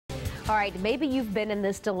All right, maybe you've been in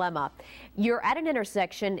this dilemma. You're at an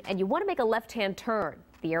intersection and you want to make a left-hand turn.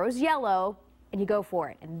 The arrow's yellow and you go for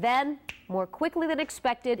it. And then, more quickly than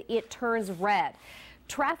expected, it turns red.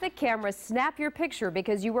 Traffic cameras snap your picture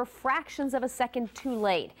because you were fractions of a second too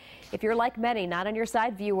late. If you're like many not on your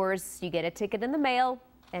side viewers, you get a ticket in the mail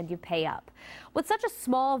and you pay up. With such a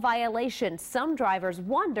small violation, some drivers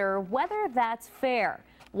wonder whether that's fair.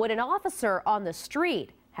 Would an officer on the street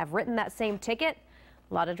have written that same ticket?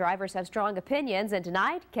 A lot of drivers have strong opinions, and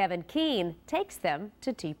tonight, Kevin Keene takes them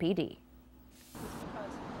to TPD.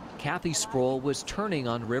 Kathy Sproul was turning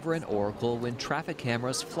on River and Oracle when traffic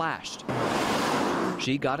cameras flashed.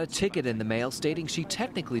 She got a ticket in the mail stating she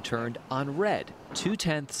technically turned on red,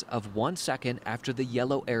 0.2 of 1 second after the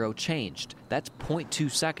yellow arrow changed. That's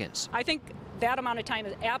 0.2 seconds. I think that amount of time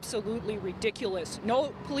is absolutely ridiculous.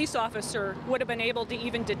 No police officer would have been able to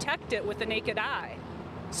even detect it with the naked eye.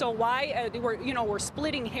 So why we're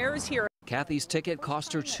splitting hairs here. Kathy's ticket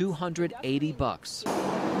cost her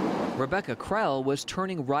 $280. Rebecca Krell was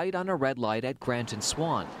turning right on a red light at Grant and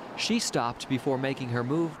Swan. She stopped before making her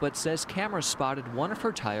move, but says cameras spotted one of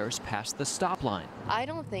her tires past the stop line. I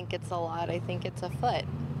don't think it's a lot. I think it's a foot.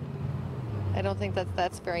 I don't think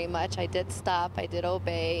that's very much. I did stop, I did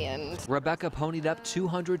obey, and... Rebecca ponied up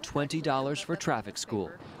 $220 for traffic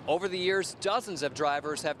school. Over the years, dozens of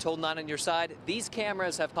drivers have told Nine on Your Side these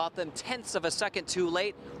cameras have caught them 0.1 of a second too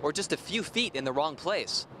late or just a few feet in the wrong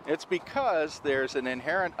place. It's because there's an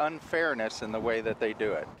inherent unfairness in the way that they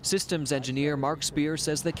do it. Systems engineer Mark Spear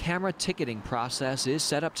says the camera ticketing process is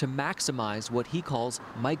set up to maximize what he calls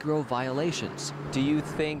micro violations. Do you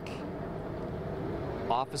think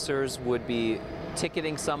officers would be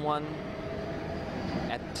ticketing someone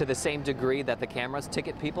to the same degree that the cameras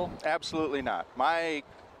ticket people? Absolutely not. My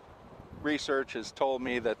research has told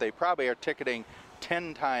me that they probably are ticketing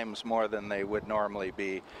 10 times more than they would normally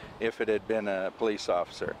be if it had been a police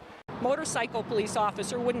officer. Motorcycle police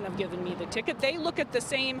officer wouldn't have given me the ticket. They look at the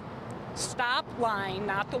same stop line,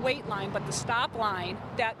 not the wait line, but the stop line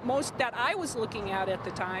that I was looking at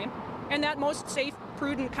the time, and that most safe,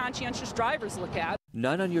 prudent, conscientious drivers look at.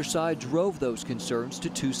 None on Your Side drove those concerns to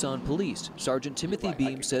Tucson police. Sergeant Timothy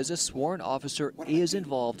Beam says a sworn officer is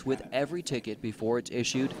involved with every ticket before it's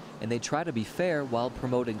issued, and they try to be fair while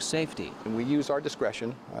promoting safety. And we use our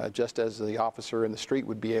discretion, just as the officer in the street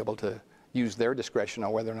would be able to use their discretion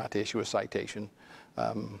on whether or not to issue a citation,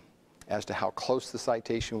 as to how close the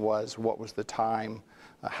citation was, what was the time,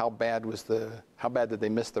 how bad did they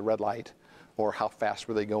miss the red light, or how fast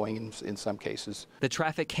were they going in some cases. The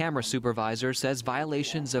traffic camera supervisor says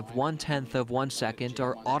violations of 0.1 of 1 second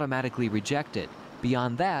are automatically rejected.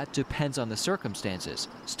 Beyond that depends on the circumstances.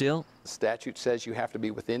 Still, the statute says you have to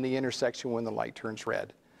be within the intersection when the light turns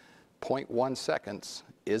red. 0.1 seconds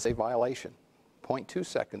is a violation. 0.2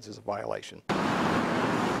 seconds is a violation.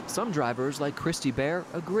 Some drivers, like Christy Bear,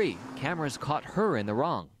 agree. Cameras caught her in the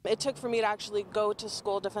wrong. It took for me to actually go to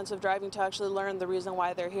school defensive driving to actually learn the reason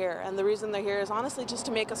why they're here. And the reason they're here is honestly just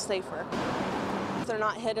to make us safer. If they're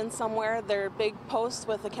not hidden somewhere, they're big posts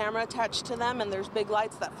with a camera attached to them and there's big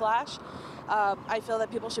lights that flash. I feel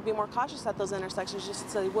that people should be more cautious at those intersections, just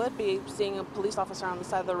as they would be seeing a police officer on the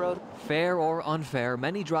side of the road. Fair or unfair,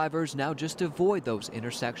 many drivers now just avoid those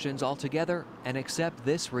intersections altogether and accept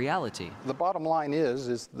this reality. The bottom line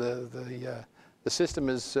is the system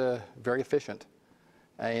is very efficient,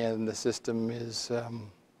 and the system is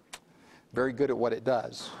very good at what it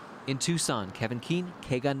does. In Tucson, Kevin Keene,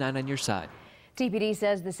 KGUN 9 on Your Side. TPD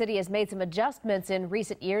says the city has made some adjustments in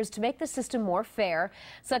recent years to make the system more fair,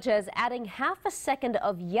 such as adding half a second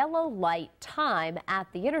of yellow light time at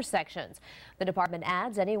the intersections. The department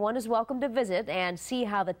adds anyone is welcome to visit and see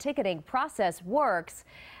how the ticketing process works.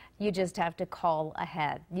 You just have to call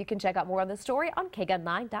ahead. You can check out more on this story on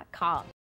KGUN9.com.